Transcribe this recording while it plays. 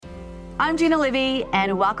I'm Gina Livy,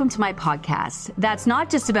 and welcome to my podcast. That's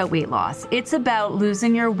not just about weight loss. It's about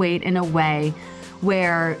losing your weight in a way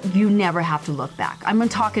where you never have to look back. I'm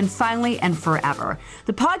talking finally and forever.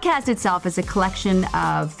 The podcast itself is a collection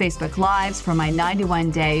of Facebook Lives from my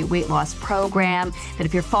 91-day weight loss program that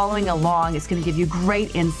if you're following along, it's going to give you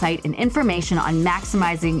great insight and information on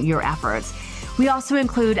maximizing your efforts. We also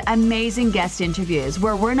include amazing guest interviews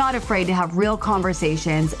where we're not afraid to have real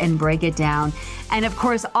conversations and break it down. And of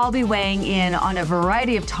course, I'll be weighing in on a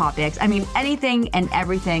variety of topics. I mean, anything and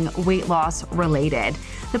everything weight loss related.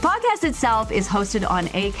 The podcast itself is hosted on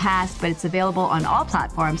Acast, but it's available on all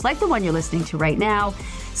platforms like the one you're listening to right now,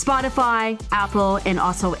 Spotify, Apple, and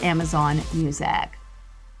also Amazon Music.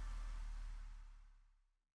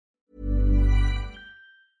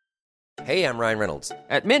 Hey, I'm Ryan Reynolds.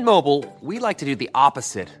 At Mint Mobile, we like to do the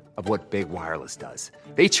opposite of what Big Wireless does.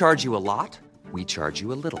 They charge you a lot, we charge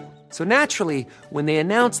you a little. So naturally, when they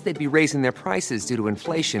announced they'd be raising their prices due to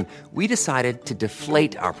inflation, we decided to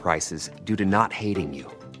deflate our prices due to not hating you.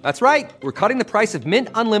 That's right. We're cutting the price of Mint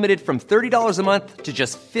Unlimited from $30 a month to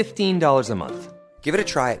just $15 a month. Give it a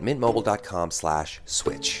try at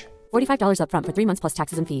mintmobile.com/switch. $45 up front for 3 months plus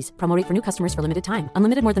taxes and fees. Promo rate for new customers for limited time.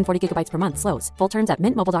 Unlimited more than 40 gigabytes per month. Slows full terms at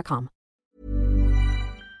mintmobile.com.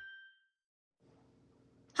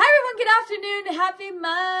 Hi everyone, good afternoon. Happy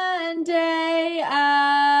Monday.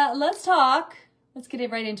 Let's talk. Let's get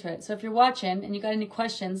right into it. So if you're watching and you got any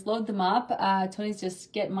questions, load them up. Tony's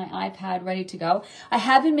just getting my iPad ready to go. I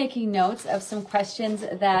have been making notes of some questions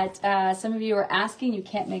that some of you are asking. You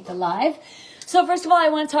can't make the live. So first of all, I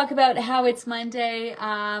want to talk about how it's Monday,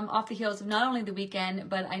 off the heels of not only the weekend,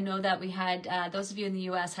 but I know that we had, those of you in the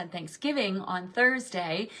U.S. had Thanksgiving on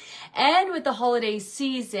Thursday. And with the holiday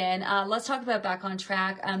season, let's talk about back on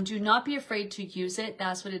track. Do not be afraid to use it.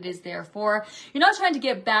 That's what it is there for. You're not trying to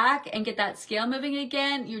get back and get that scale moving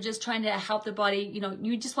again. You're just trying to help the body,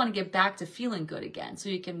 you just want to get back to feeling good again. So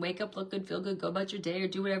you can wake up, look good, feel good, go about your day or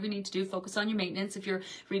do whatever you need to do. Focus on your maintenance if you're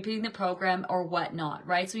repeating the program or whatnot,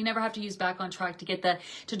 right? So you never have to use back on track to get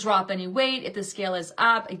to drop any weight. If the scale is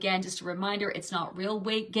up, again, just a reminder, it's not real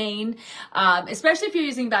weight gain, especially if you're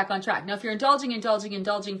using back on track. Now, if you're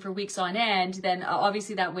indulging for weeks on end, then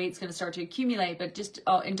obviously that weight's going to start to accumulate, but just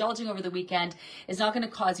indulging over the weekend is not going to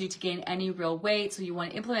cause you to gain any real weight. So you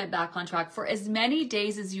want to implement back on track for as many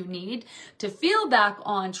days as you need to feel back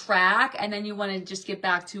on track. And then you want to just get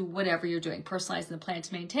back to whatever you're doing, personalizing the plan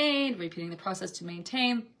to maintain, repeating the process to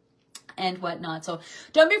maintain, and whatnot. So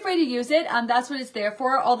don't be afraid to use it. That's what it's there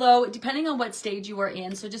for. Although depending on what stage you are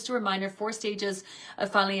in. So just a reminder, 4 stages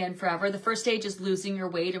of Finally and Forever. The first stage is losing your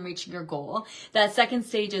weight and reaching your goal. That second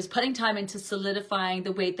stage is putting time into solidifying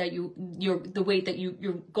the weight that your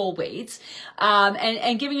goal weights,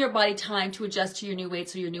 and giving your body time to adjust to your new weight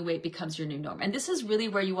so your new weight becomes your new norm. And this is really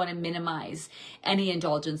where you want to minimize any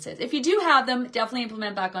indulgences. If you do have them, definitely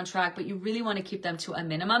implement back on track, but you really want to keep them to a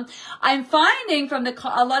minimum. I'm finding from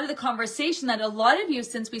a lot of the conversation that a lot of you,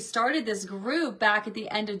 since we started this group back at the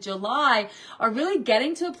end of July, are really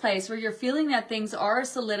getting to a place where you're feeling that things are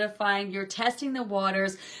solidifying, you're testing the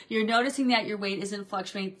waters, you're noticing that your weight isn't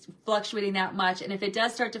fluctuating that much, and if it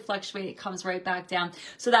does start to fluctuate, it comes right back down.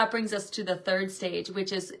 So that brings us to the third stage,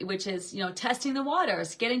 which is testing the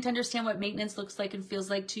waters, getting to understand what maintenance looks like and feels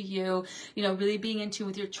like to you, really being in tune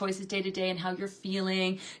with your choices day to day and how you're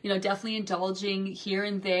feeling, definitely indulging here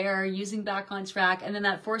and there, using back on track. And then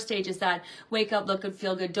that fourth stage is that wake up, look good,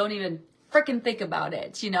 feel good. Don't even freaking think about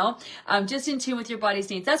it, just in tune with your body's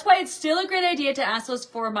needs. That's why it's still a great idea to ask those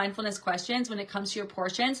 4 mindfulness questions when it comes to your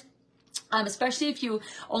portions. Especially if you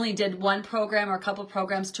only did one program or a couple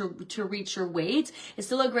programs to reach your weight, it's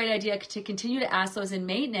still a great idea to continue to ask those in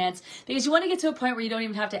maintenance, because you want to get to a point where you don't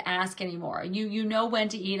even have to ask anymore. You know when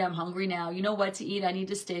to eat. I'm hungry now. You know what to eat. I need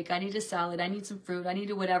a steak. I need a salad. I need some fruit. I need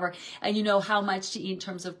to whatever. And you know how much to eat in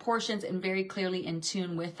terms of portions and very clearly in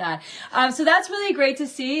tune with that. So that's really great to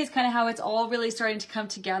see. It's kind of how it's all really starting to come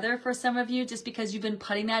together for some of you, just because you've been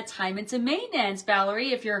putting that time into maintenance.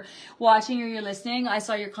 Valerie, if you're watching or you're listening, I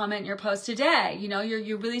saw your comment in your post today.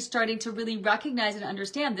 You're really starting to really recognize and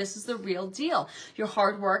understand this is the real deal. Your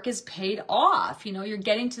hard work is paid off. You're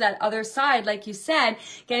getting to that other side, like you said,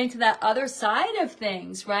 getting to that other side of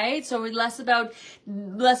things, right? So less about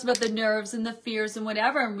the nerves and the fears and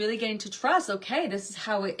whatever, and really getting to trust, okay, this is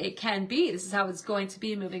how it can be. This is how it's going to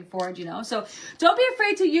be moving forward, So don't be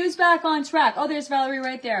afraid to use back on track. Oh, there's Valerie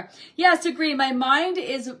right there. Yes, agree. My mind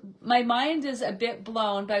is a bit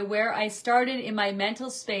blown by where I started in my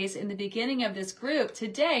mental space in the beginning of this group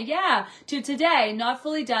today, to today, not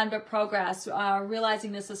fully done, but progress,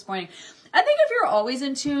 realizing this morning. I think if you're always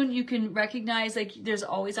in tune, you can recognize like there's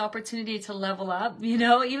always opportunity to level up, you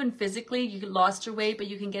know, even physically. You lost your weight, but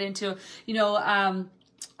you can get into, you know,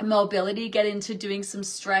 mobility, get into doing some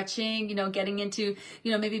stretching, you know, getting into,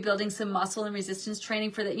 you know, maybe building some muscle and resistance training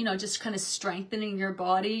for that, you know, just kind of strengthening your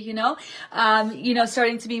body, you know,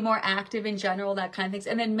 starting to be more active in general, that kind of things.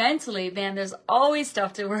 And then mentally, man, there's always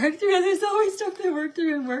stuff to work through. There's always stuff to work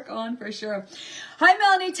through and work on for sure. Hi,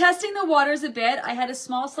 Melanie. Testing the waters a bit. I had a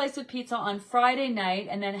small slice of pizza on Friday night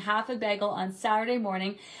and then half a bagel on Saturday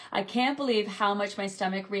morning. I can't believe how much my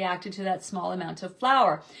stomach reacted to that small amount of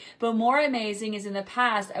flour. But more amazing is in the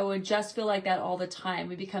past, I would just feel like that all the time.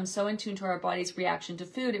 We become so in tune to our body's reaction to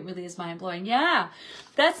food. It really is mind blowing. Yeah,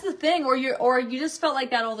 that's the thing. Or you just felt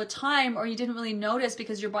like that all the time, or you didn't really notice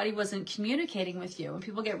because your body wasn't communicating with you. And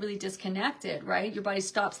people get really disconnected, right? Your body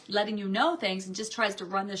stops letting you know things and just tries to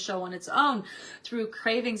run the show on its own through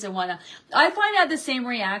cravings and whatnot. I find out the same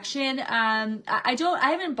reaction. I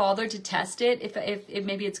haven't bothered to test it if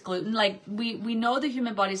maybe it's gluten. Like we know the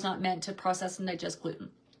human body's not meant to process and digest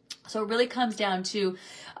gluten. So it really comes down to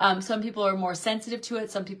some people are more sensitive to it.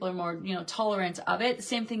 Some people are more, you know, tolerant of it. The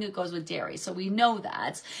same thing that goes with dairy. So we know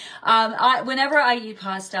that. Whenever I eat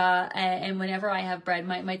pasta and whenever I have bread,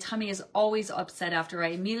 my tummy is always upset after I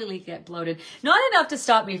immediately get bloated. Not enough to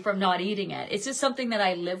stop me from not eating it. It's just something that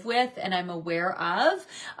I live with and I'm aware of.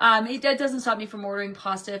 It doesn't stop me from ordering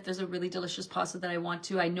pasta if there's a really delicious pasta that I want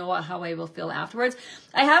to. I know how I will feel afterwards.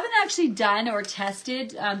 I haven't actually done or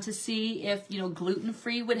tested to see if, you know,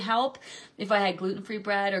 gluten-free would help. If I had gluten-free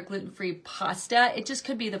bread or gluten-free pasta, it just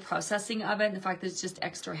could be the processing of it and the fact that it's just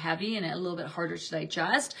extra heavy and a little bit harder to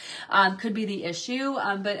digest could be the issue.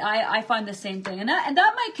 But I find the same thing, and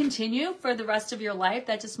that might continue for the rest of your life.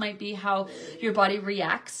 That just might be how your body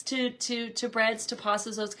reacts to breads, to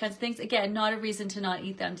pastas, those kinds of things. Again, not a reason to not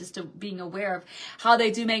eat them, just being aware of how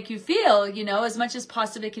they do make you feel. You know, as much as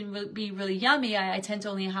pasta can be really yummy, I tend to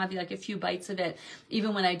only have like a few bites of it,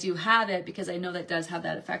 even when I do have it, because I know that does have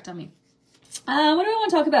that effect on me. What do I want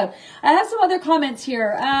to talk about? I have some other comments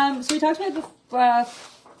here. So we talked about the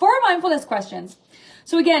 4 mindfulness questions.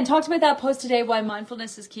 So again, talked about that post today, why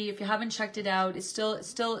mindfulness is key. If you haven't checked it out, it's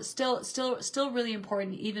still really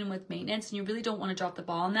important, even with maintenance, and you really don't want to drop the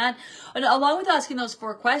ball on that. And along with asking those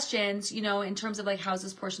 4 questions, you know, in terms of like, how's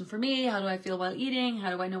this portion for me? How do I feel while eating? How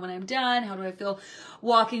do I know when I'm done? How do I feel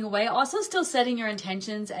walking away? Also still setting your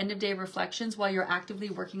intentions, end of day reflections while you're actively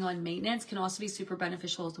working on maintenance can also be super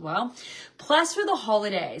beneficial as well. Plus for the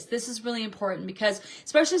holidays, this is really important because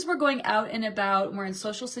especially as we're going out and about and we're in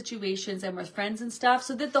social situations and with friends and stuff,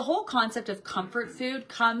 so that the whole concept of comfort food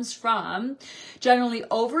comes from generally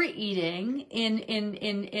overeating in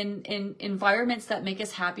environments that make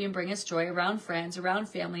us happy and bring us joy, around friends, around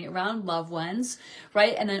family, around loved ones,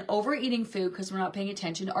 right? And then overeating food because we're not paying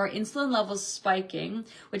attention, our insulin levels spiking,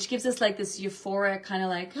 which gives us like this euphoric kind of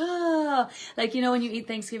like, like, you know, when you eat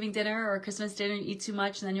Thanksgiving dinner or Christmas dinner, you eat too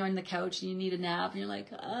much and then you're on the couch and you need a nap and you're like,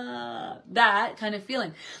 that kind of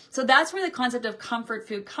feeling. So that's where the concept of comfort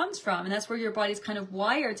food comes from. And that's where your body's kind of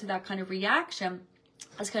wired to that kind of reaction.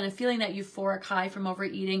 This kind of feeling that euphoric high from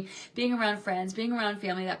overeating, being around friends, being around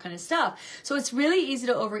family, that kind of stuff. So it's really easy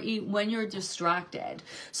to overeat when you're distracted.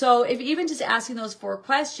 So if even just asking those 4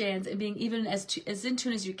 questions and being even as in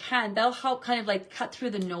tune as you can, that'll help kind of like cut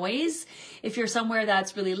through the noise. If you're somewhere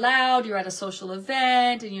that's really loud, you're at a social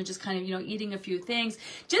event and you're just kind of, you know, eating a few things,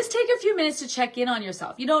 just take a few minutes to check in on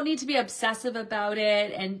yourself. You don't need to be obsessive about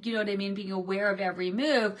it and, you know what I mean, being aware of every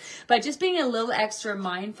move, but just being a little extra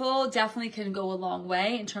mindful definitely can go a long way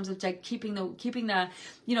in terms of like keeping the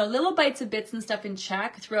you know, little bites of bits and stuff in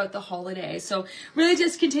check throughout the holidays. So really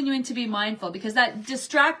just continuing to be mindful, because that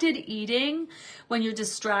distracted eating, when you're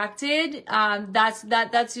distracted,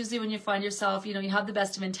 that's usually when you find yourself, you know, you have the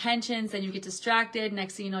best of intentions, then you get distracted.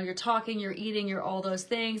 Next thing you know, you're talking, you're eating, you're all those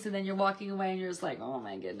things, and then you're walking away and you're just like, oh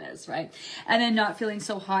my goodness, right? And then not feeling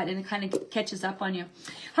so hot, and it kind of catches up on you.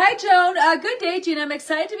 Hi, Joan. Good day, Gina. I'm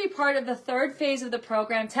excited to be part of the 3rd phase of the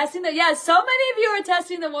program, testing the, yeah, so many of you are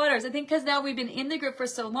testing the waters. I think because now we've been in the group for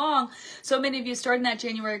so long, so many of you started in that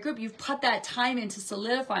January group, you've put that time into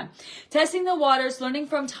solidifying. Testing the waters, learning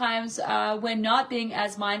from times when not being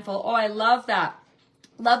as mindful. Oh, I love that.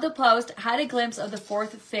 Love the post. Had a glimpse of the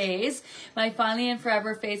 4th phase. My finally and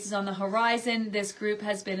forever phase is on the horizon. This group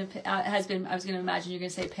has been, I was going to imagine you're going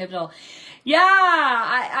to say pivotal. Yeah,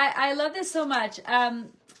 I love this so much.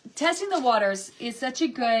 Testing the waters is such a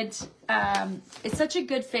good it's such a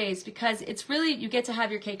good phase because it's really, you get to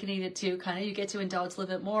have your cake and eat it too, kind of. You get to indulge a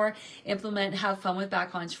little bit more, implement, have fun with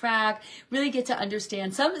back on track, really get to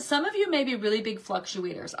understand. Some of you may be really big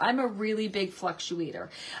fluctuators. I'm a really big fluctuator.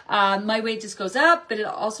 My weight just goes up, but it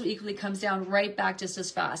also equally comes down right back just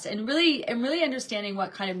as fast. And really understanding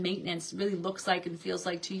what kind of maintenance really looks like and feels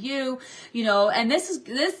like to you, you know. And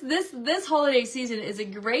this holiday season is a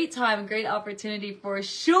great time, a great opportunity for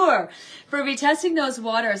sure for be testing those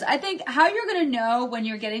waters. I think how you're going to know when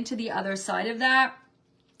you're getting to the other side of that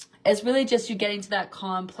is really just you getting to that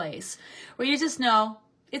calm place where you just know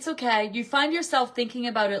it's okay. You find yourself thinking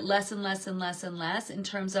about it less and less and less and less in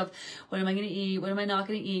terms of what am I going to eat? What am I not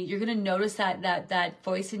going to eat? You're going to notice that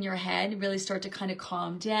voice in your head really start to kind of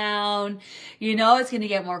calm down. You know, it's going to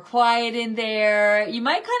get more quiet in there. You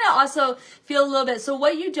might kind of also feel a little bit. So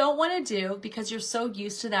what you don't want to do, because you're so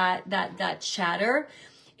used to that chatter,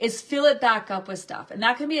 is fill it back up with stuff. And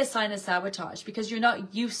that can be a sign of sabotage because you're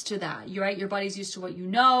not used to that. You're right. Your body's used to what you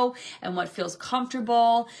know and what feels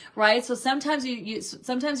comfortable, right? So sometimes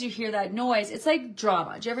sometimes you hear that noise. It's like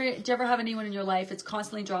drama. Do you ever have anyone in your life? It's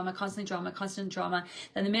constantly drama, constant drama.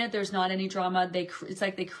 Then the minute there's not any drama, it's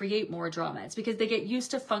like they create more drama. It's because they get used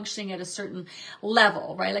to functioning at a certain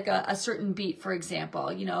level, right? Like a certain beat, for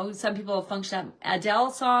example. You know, some people function at Adele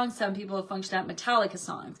songs. Some people function at Metallica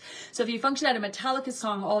songs. So if you function at a Metallica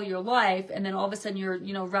song all your life and then all of a sudden you're,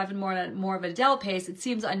 you know, revving more of a Adele pace, it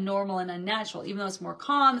seems unnormal and unnatural. Even though it's more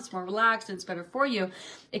calm, it's more relaxed, and it's better for you,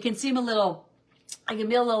 it can seem it can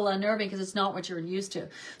be a little unnerving because it's not what you're used to.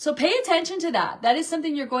 So pay attention to that. That is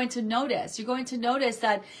something you're going to notice. You're going to notice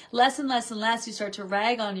that less and less and less you start to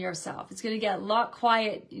rag on yourself. It's going to get a lot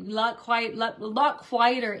quieter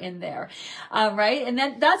in there, right? And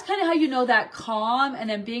then that's kind of how you know that calm. And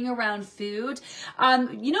then being around food.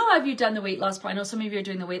 You know, have you done the weight loss? I know some of you are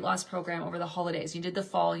doing the weight loss program over the holidays. You did the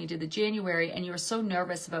fall, you did the January, and you were so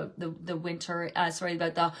nervous about the winter.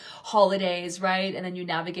 About the holidays, right? And then you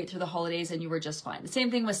navigate through the holidays, and you were just fine. The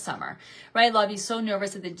same thing with summer, right? A lot of you so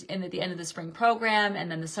nervous at the end of the spring program,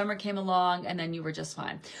 and then the summer came along, and then you were just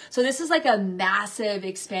fine. So this is like a massive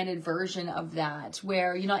expanded version of that,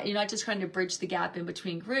 where you're not just trying to bridge the gap in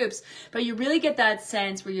between groups, but you really get that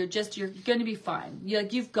sense where you're going to be fine.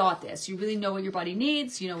 You've got this. You really know what your body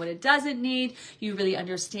needs. You know what it doesn't need. You really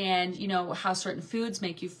understand, you know, how certain foods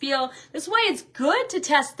make you feel. That's why it's good to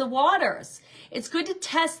test the waters. It's good to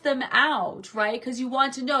test them out, right? Because you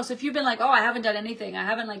want to know. So if you've been like, oh, I haven't done anything, I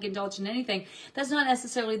haven't like indulged in anything, that's not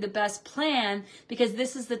necessarily the best plan, because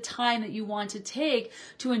this is the time that you want to take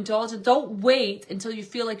to indulge. And don't wait until you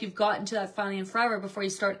feel like you've gotten to that finally and forever before you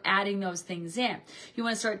start adding those things in. You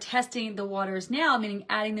want to start testing the waters now, meaning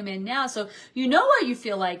adding them in now. So you know what you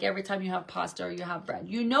feel like every time you have pasta or you have bread.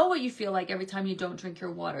 You know what you feel like every time you don't drink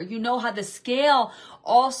your water. You know how the scale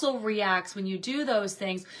also reacts when you do those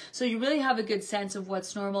things. So you really have a good sense of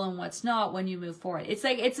what's normal and what's not when you move forward. It's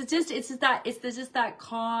like it's just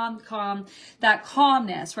that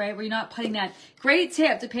calmness, right? Where you're not putting that great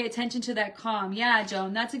tip to pay attention to that calm. Yeah,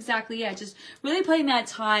 Joan, that's exactly it. Just really putting that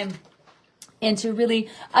time into really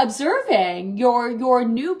observing your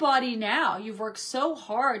new body now. You've worked so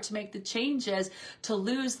hard to make the changes to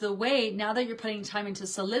lose the weight. Now that you're putting time into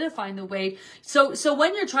solidifying the weight. So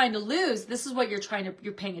when you're trying to lose, this is what you're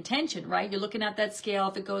paying attention, right? You're looking at that scale.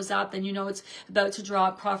 If it goes up, then you know it's about to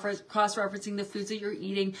drop, cross-referencing the foods that you're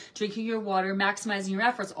eating, drinking your water, maximizing your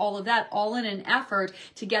efforts, all of that, all in an effort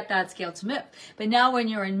to get that scale to move. But now when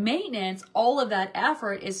you're in maintenance, all of that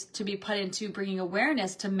effort is to be put into bringing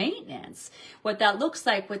awareness to maintenance. What that looks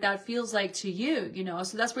like, what that feels like to you, you know.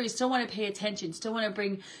 So that's where you still want to pay attention, still want to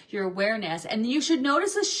bring your awareness. And you should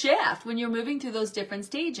notice a shift when you're moving through those different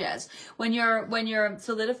stages. When you're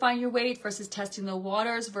solidifying your weight versus testing the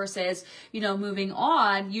waters versus, you know, moving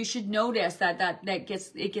on, you should notice that it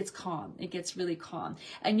gets calm. It gets really calm.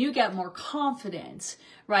 And you get more confident,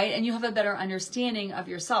 right? And you have a better understanding of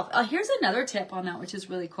yourself. Here's another tip on that, which is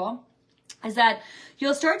really cool, is that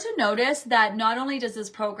you'll start to notice that not only does this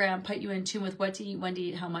program put you in tune with what to eat, when to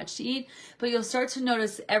eat, how much to eat, but you'll start to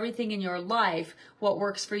notice everything in your life, what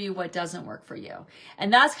works for you, what doesn't work for you.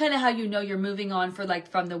 And that's kind of how you know you're moving on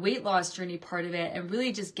from the weight loss journey part of it, and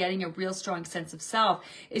really just getting a real strong sense of self,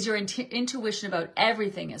 is your intuition about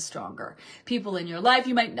everything is stronger. People in your life,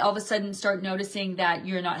 you might all of a sudden start noticing that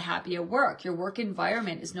you're not happy at work. Your work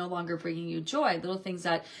environment is no longer bringing you joy. Little things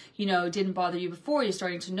that, you know, didn't bother you before, you're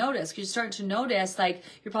starting to notice. You're starting to notice, like,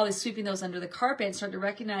 you're probably sweeping those under the carpet and start to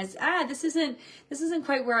recognize, this isn't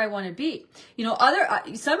quite where I want to be. You know,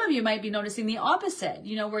 some of you might be noticing the opposite. opposite,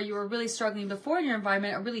 where you were really struggling before in your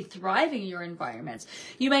environment are really thriving in your environments.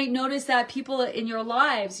 You might notice that people in your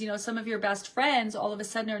lives, some of your best friends all of a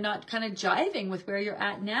sudden are not kind of jiving with where you're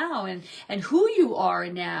at now and who you are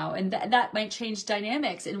now. And that might change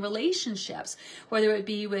dynamics in relationships, whether it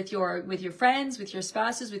be with your friends, with your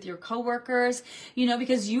spouses, with your coworkers,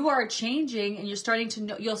 because you are changing and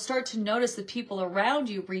you'll start to notice the people around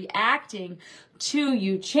you reacting to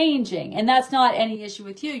you changing. And that's not any issue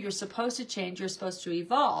with you. You're supposed to change. You're supposed to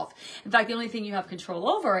evolve. In fact, the only thing you have control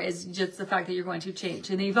over is just the fact that you're going to change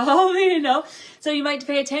and evolve, So you might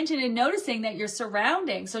pay attention in noticing that your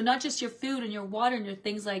surroundings, so not just your food and your water and your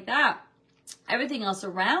things like that, everything else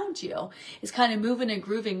around you is kind of moving and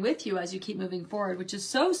grooving with you as you keep moving forward, which is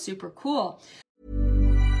so super cool.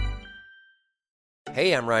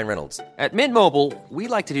 Hey, I'm Ryan Reynolds. At Mint Mobile, we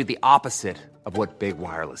like to do the opposite of what Big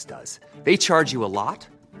Wireless does. They charge you a lot,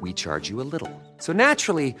 we charge you a little. So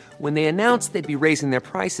naturally, when they announced they'd be raising their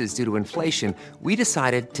prices due to inflation, we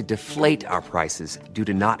decided to deflate our prices due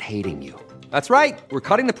to not hating you. That's right. We're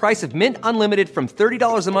cutting the price of Mint Unlimited from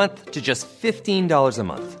 $30 a month to just $15 a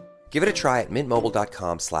month. Give it a try at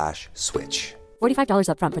mintmobile.com/switch. $45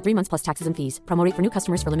 up front for 3 months plus taxes and fees. Promo rate for new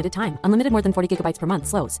customers for limited time. Unlimited more than 40 gigabytes per month.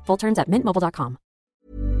 Slows full terms at mintmobile.com.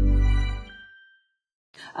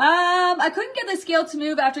 I couldn't get the scale to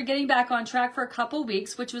move after getting back on track for a couple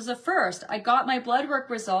weeks, which was a first. I got my blood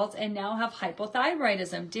work results and now have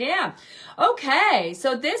hypothyroidism. Damn. Okay.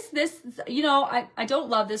 So this, I don't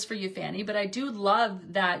love this for you, Fanny, but I do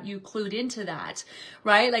love that you clued into that,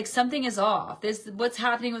 right? Like something is off. What's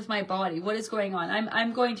happening with my body? What is going on?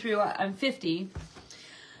 I'm going through, I'm 50.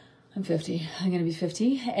 I'm going to be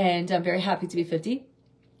 50 and I'm very happy to be 50.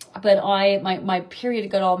 But my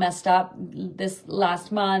period got all messed up this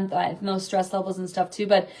last month. I have no stress levels and stuff too,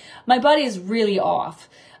 but my body is really off.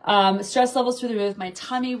 Stress levels through the roof. My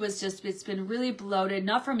tummy it's been really bloated,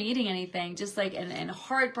 not from eating anything, just like, and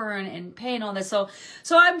heartburn and pain, all this. So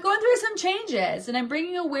I'm going through some changes and I'm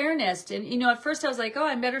bringing awareness. And, at first I was like, oh,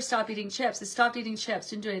 I better stop eating chips. I stopped eating chips,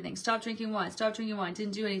 didn't do anything. Stopped drinking wine,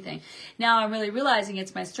 didn't do anything. Now I'm really realizing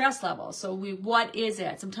it's my stress level. So what is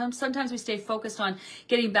it? Sometimes we stay focused on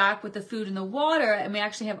getting back with the food and the water and we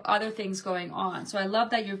actually have other things going on. So I love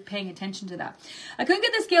that you're paying attention to that. I couldn't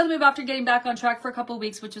get the scale to move after getting back on track for a couple of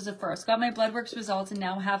weeks, which was a first. Got my blood works results and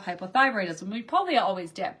now have hypothyroidism. We probably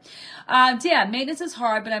always did. Maintenance is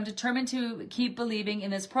hard, but I'm determined to keep believing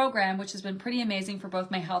in this program, which has been pretty amazing for both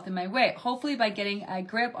my health and my weight. Hopefully by getting a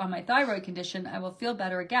grip on my thyroid condition, I will feel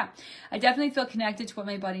better again. I definitely feel connected to what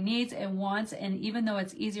my body needs and wants, and even though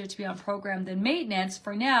it's easier to be on program than maintenance,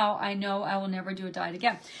 for now, I know I will never do a diet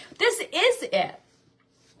again. This is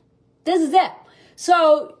it.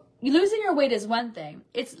 So losing your weight is one thing.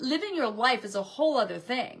 It's living your life is a whole other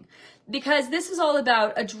thing, because this is all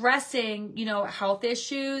about addressing, health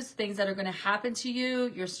issues, things that are going to happen to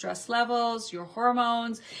you, your stress levels, your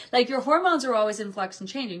hormones. Like your hormones are always in flux and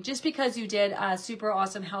changing. Just because you did a super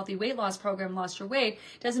awesome healthy weight loss program, lost your weight,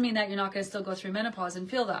 doesn't mean that you're not going to still go through menopause and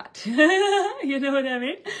feel that. You know what I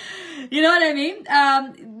mean?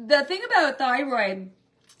 The thing about thyroid,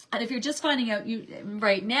 and if you're just finding out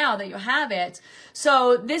right now that you have it,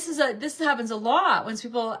 so this happens a lot when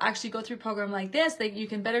people actually go through a program like this, that you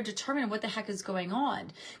can better determine what the heck is going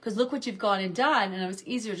on. Because look what you've gone and done, and it's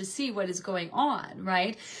easier to see what is going on,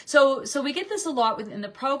 right? So we get this a lot within the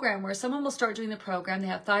program, where someone will start doing the program, they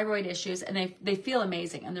have thyroid issues, and they feel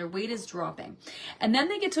amazing, and their weight is dropping. And then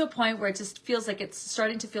they get to a point where it just feels like it's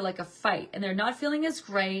starting to feel like a fight, and they're not feeling as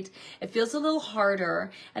great. It feels a little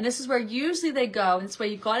harder, and this is where usually they go, and it's where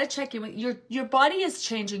you got to check in with your body is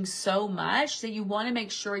changing so much that you want to make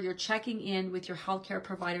sure you're checking in with your healthcare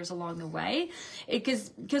providers along the way, because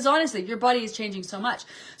honestly, your body is changing so much.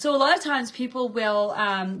 So a lot of times people will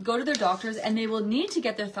go to their doctors and they will need to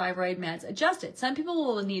get their thyroid meds adjusted. Some people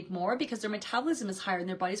will need more because their metabolism is higher and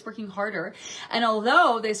their body's working harder. And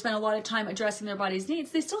although they spend a lot of time addressing their body's needs,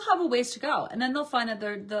 they still have a ways to go. And then they'll find that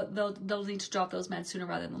they'll need to drop those meds sooner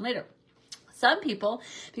rather than later. Some people,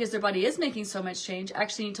 because their body is making so much change,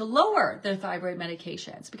 actually need to lower their thyroid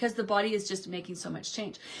medications because the body is just making so much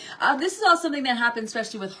change. This is also something that happens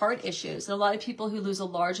especially with heart issues. A lot of people who lose a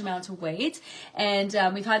large amount of weight, and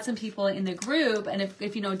we've had some people in the group, and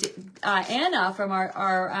if you know Anna from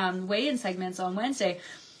our weigh-in segments on Wednesday,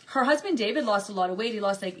 her husband David lost a lot of weight. He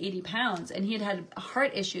lost like 80 pounds, and he had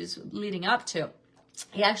heart issues leading up to.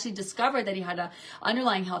 he actually discovered that he had a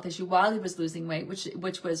underlying health issue while he was losing weight,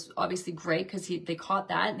 which was obviously great because they caught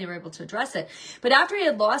that and they were able to address it. But after he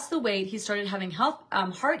had lost the weight, he started having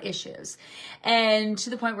heart issues, and to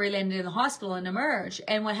the point where he landed in the hospital and emerged.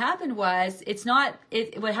 And what happened was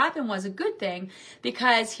what happened was a good thing,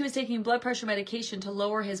 because he was taking blood pressure medication to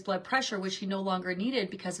lower his blood pressure, which he no longer needed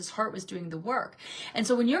because his heart was doing the work. And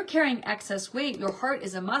so when you're carrying excess weight, your heart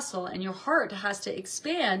is a muscle, and your heart has to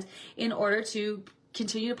expand in order to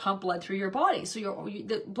continue to pump blood through your body. So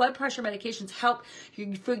the blood pressure medications help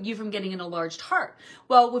you from getting an enlarged heart.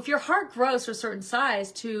 Well, if your heart grows to a certain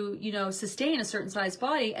size to, sustain a certain size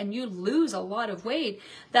body, and you lose a lot of weight,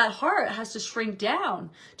 that heart has to shrink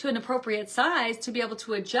down to an appropriate size to be able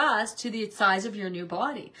to adjust to the size of your new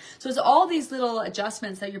body. So it's all these little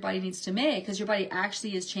adjustments that your body needs to make, because your body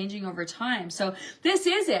actually is changing over time. So this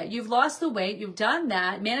is it. You've lost the weight. You've done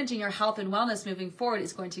that. Managing your health and wellness moving forward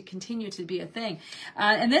is going to continue to be a thing.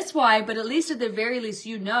 And that's why, but at least at the very least,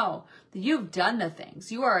 that you've done the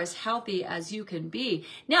things. You are as healthy as you can be.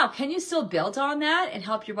 Now, can you still build on that and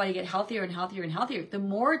help your body get healthier and healthier and healthier? The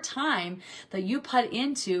more time that you put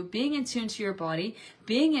into being in tune to your body,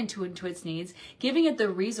 being into its needs, giving it the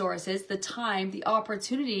resources, the time, the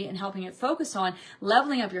opportunity, and helping it focus on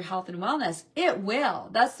leveling up your health and wellness, it will.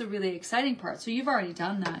 That's the really exciting part. So you've already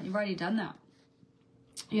done that. You have already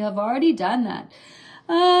done that.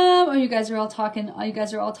 You guys are all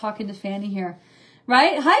talking to Fanny here.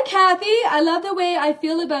 Right? Hi, Kathy. I love the way I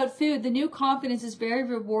feel about food. The new confidence is very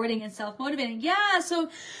rewarding and self-motivating. Yeah. So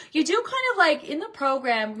you do kind of like in the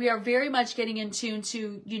program, we are very much getting in tune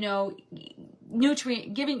to,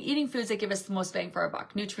 eating foods that give us the most bang for our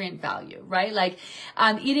buck, nutrient value, right? Like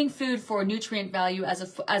eating food for nutrient value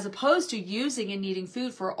as opposed to using and needing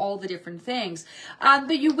food for all the different things.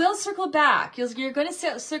 But you will circle back. You're going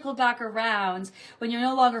to circle back around when you're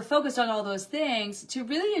no longer focused on all those things to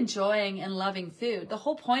really enjoying and loving food. The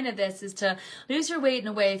whole point of this is to lose your weight in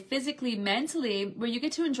a way, physically, mentally, where you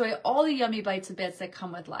get to enjoy all the yummy bites and bits that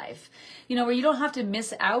come with life. Where you don't have to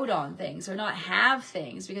miss out on things or not have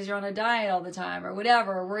things because you're on a diet all the time or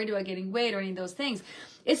whatever, or worried about getting weight or any of those things.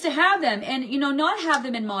 It's to have them and, not have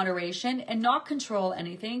them in moderation and not control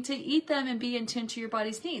anything, to eat them and be in tune to your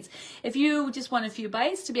body's needs. If you just want a few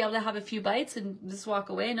bites, to be able to have a few bites and just walk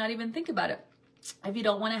away and not even think about it. If you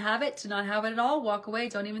don't want to have it, to not have it at all, walk away,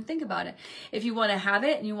 don't even think about it. If you want to have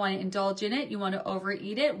it and you want to indulge in it, you want to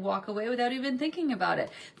overeat it, walk away without even thinking about it.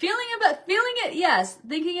 Feeling it, yes.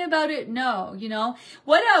 Thinking about it, no.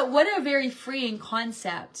 What a very freeing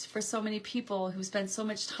concept for so many people who spend so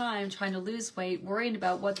much time trying to lose weight, worrying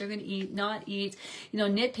about what they're going to eat, not eat,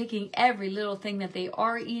 nitpicking every little thing that they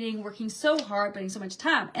are eating, working so hard, putting so much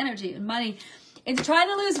time, energy, and money into trying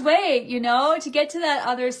to lose weight, to get to that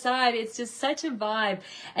other side. It's just such a vibe.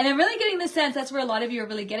 And I'm really getting the sense that's where a lot of you are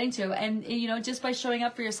really getting to. And, just by showing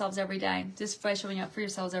up for yourselves every day,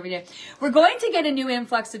 we're going to get a new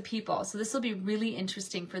influx of people. So this will be really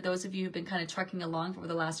interesting for those of you who've been kind of trucking along over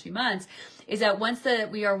the last few months, is that once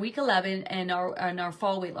we are week 11 in our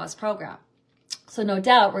fall weight loss program. So no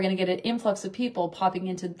doubt we're going to get an influx of people popping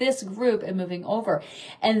into this group and moving over.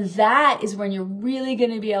 And that is when you're really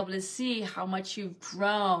going to be able to see how much you've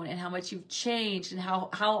grown and how much you've changed and how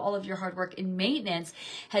all of your hard work in maintenance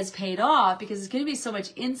has paid off, because it's going to be so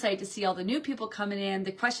much insight to see all the new people coming in,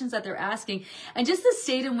 the questions that they're asking, and just the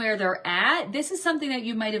state and where they're at. This is something that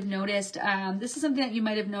you might have noticed.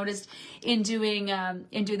 In doing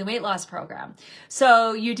the weight loss program.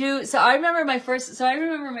 So I remember my first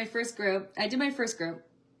group. I did my first group.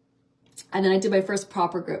 And then I did my first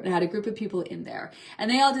proper group, and I had a group of people in there, and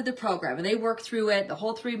they all did the program, and they worked through it the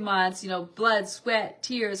whole 3 months, blood, sweat,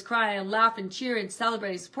 tears, crying, laughing, cheering,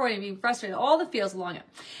 celebrating, supporting, being frustrated, all the feels along it.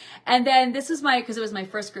 And then because it was my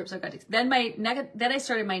first group, so I got to, then I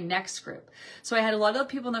started my next group. So I had a lot of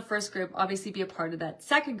people in the first group obviously be a part of that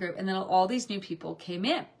second group, and then all these new people came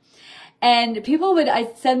in. And people would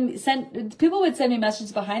send me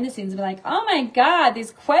messages behind the scenes and be like, oh my God,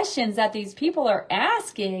 these questions that these people are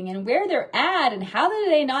asking and where they're at and how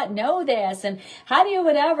do they not know this and how do you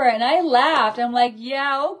whatever. And I laughed. I'm like,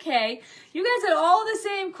 yeah, okay. You guys had all the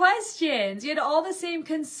same questions. You had all the same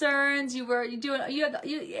concerns. You had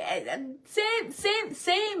same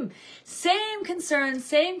concerns,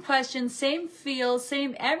 same questions, same feels,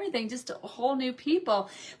 same everything, just a whole new people.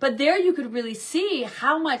 But there you could really see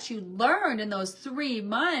how much much you learned in those 3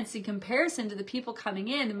 months in comparison to the people coming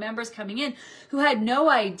in, the members coming in who had no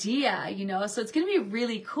idea, you know. So it's going to be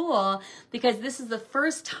really cool because this is the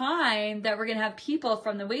first time that we're going to have people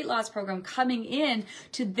from the weight loss program coming in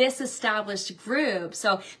to this established group.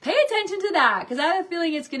 So pay attention to that because I have a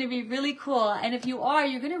feeling it's going to be really cool. And if you are,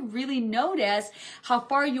 you're going to really notice how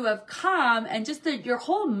far you have come and just your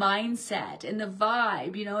whole mindset and the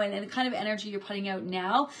vibe, you know, and the kind of energy you're putting out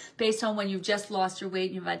now based on when you've just lost your weight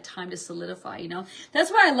and you've had time to solidify, you know. That's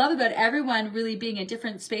what I love about everyone really being at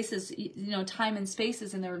different spaces, you know, time and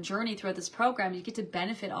spaces in their journey throughout this program. You get to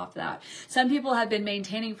benefit off that. Some people have been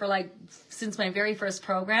maintaining for like since my very first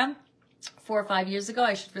program 4 or 5 years ago.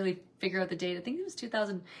 I should really figure out the date. I think it was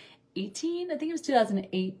 2018. I think it was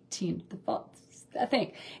 2018. I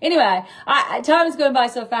think. Anyway, time is going by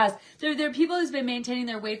so fast. There are people who's been maintaining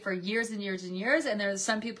their weight for years and years and years, and there's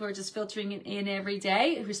some people who are just filtering it in every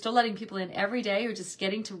day. We're still letting people in every day who are just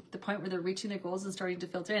getting to the point where they're reaching their goals and starting to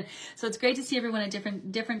filter in. So it's great to see everyone at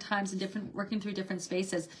different times and working through different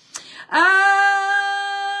spaces.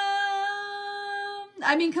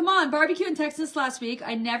 I mean, come on, barbecue in Texas last week.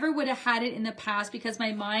 I never would have had it in the past because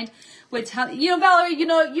my mind would tell, you know, Valerie, you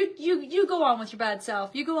know, you go on with your bad self.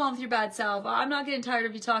 You go on with your bad self. I'm not getting tired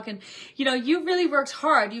of you talking. You know, you really worked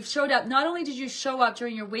hard. You've showed up. Not only did you show up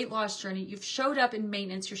during your weight loss journey, you've showed up in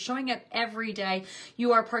maintenance. You're showing up every day.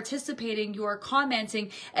 You are participating. You are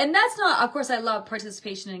commenting. And that's not, of course, I love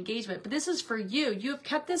participation and engagement, but this is for you. You have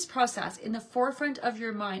kept this process in the forefront of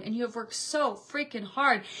your mind and you have worked so freaking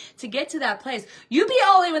hard to get to that place. You be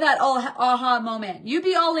all in with that aha moment. You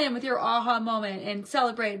be all in with your aha moment and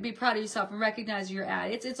celebrate and be proud of yourself and recognize where you're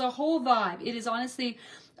at. It's a whole vibe. It is honestly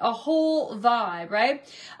a whole vibe, right?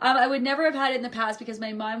 I would never have had it in the past because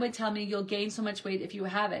my mind would tell me you'll gain so much weight if you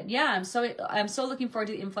have it. Yeah, I'm so looking forward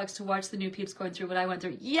to the influx to watch the new peeps going through what I went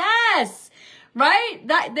through. Yes, right?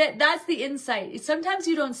 That's the insight. Sometimes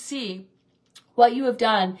you don't see what you have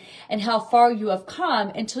done and how far you have come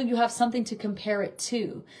until you have something to compare it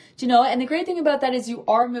to. Do you know? And the great thing about that is you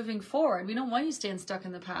are moving forward. We don't want you staying stuck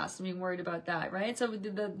in the past and being worried about that, right? So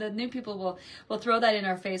the new people will throw that in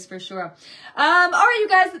our face for sure. All right, you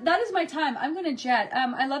guys, that is my time. I'm going to jet.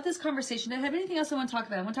 I love this conversation. Do I have anything else I want to talk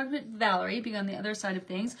about? I want to talk about Valerie being on the other side of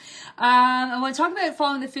things. I want to talk about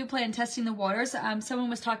following the food plan and testing the waters. Someone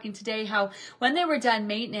was talking today how when they were done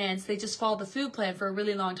maintenance, they just followed the food plan for a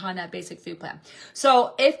really long time, that basic food plan.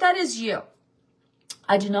 So if that is you,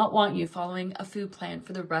 I do not want you following a food plan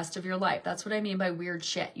for the rest of your life. That's what I mean by weird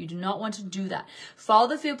shit. You do not want to do that. Follow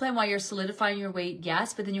the food plan while you're solidifying your weight,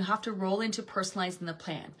 yes, but then you have to roll into personalizing the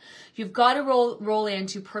plan. You've got to roll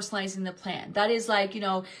into personalizing the plan. That is like, you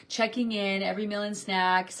know, checking in every meal and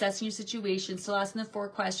snack, assessing your situation, still asking the 4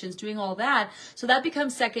 questions, doing all that. So that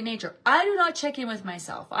becomes second nature. I do not check in with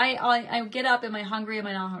myself. I get up, am I hungry? Am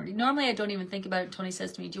I not hungry? Normally I don't even think about it until Tony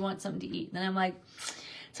says to me, do you want something to eat? And then I'm like,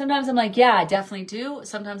 sometimes I'm like, yeah, I definitely do.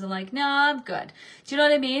 Sometimes I'm like, nah, I'm good. Do you know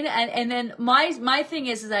what I mean? And then my thing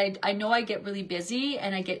is I know I get really busy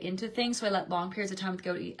and I get into things, so I let long periods of time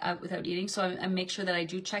go without eating. So I make sure that I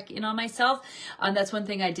do check in on myself. That's one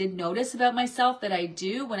thing I did notice about myself that I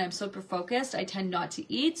do when I'm super focused. I tend not to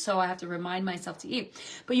eat, so I have to remind myself to eat.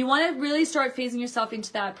 But you want to really start phasing yourself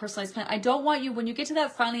into that personalized plan. I don't want you, when you get to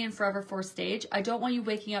that finally and forever 4th stage, I don't want you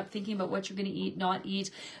waking up thinking about what you're going to eat, not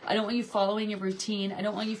eat. I don't want you following a routine. I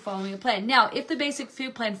don't want you following a plan. Now, if the basic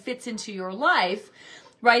food plan fits into your life,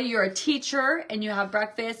 right, you're a teacher and you have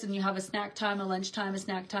breakfast and you have a snack time, a lunchtime, a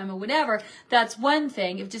snack time, or whatever, that's one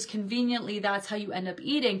thing. If just conveniently that's how you end up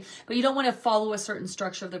eating, but you don't want to follow a certain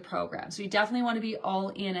structure of the program. So you definitely want to be all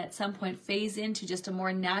in at some point, phase into just a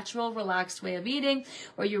more natural, relaxed way of eating,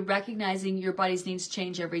 where you're recognizing your body's needs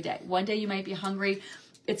change every day. One day you might be hungry,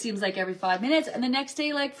 it seems like every 5 minutes, and the next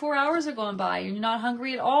day like 4 hours are going by and you're not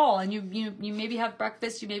hungry at all, and you maybe have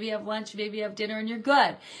breakfast, you maybe have lunch, you maybe have dinner, and you're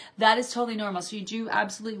good. That is totally normal. So you do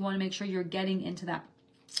absolutely want to make sure you're getting into that.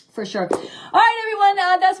 For sure. All right,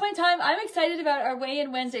 everyone, that's my time. I'm excited about our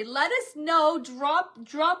weigh-in Wednesday. Let us know,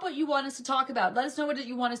 drop what you want us to talk about. Let us know what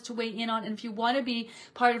you want us to weigh in on. And if you want to be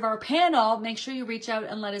part of our panel, make sure you reach out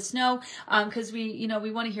and let us know, because we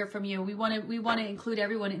want to hear from you. We want to include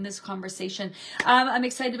everyone in this conversation. I'm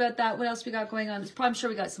excited about that. What else we got going on? I'm sure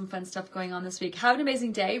we got some fun stuff going on this week. Have an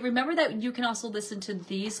amazing day. Remember that you can also listen to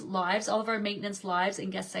these lives. All of our maintenance lives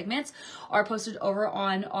and guest segments are posted over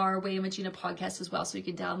on our Weigh In with Gina podcast as well, so you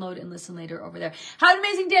can download and listen later over there. Have an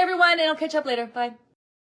amazing day, everyone, and I'll catch up later. Bye.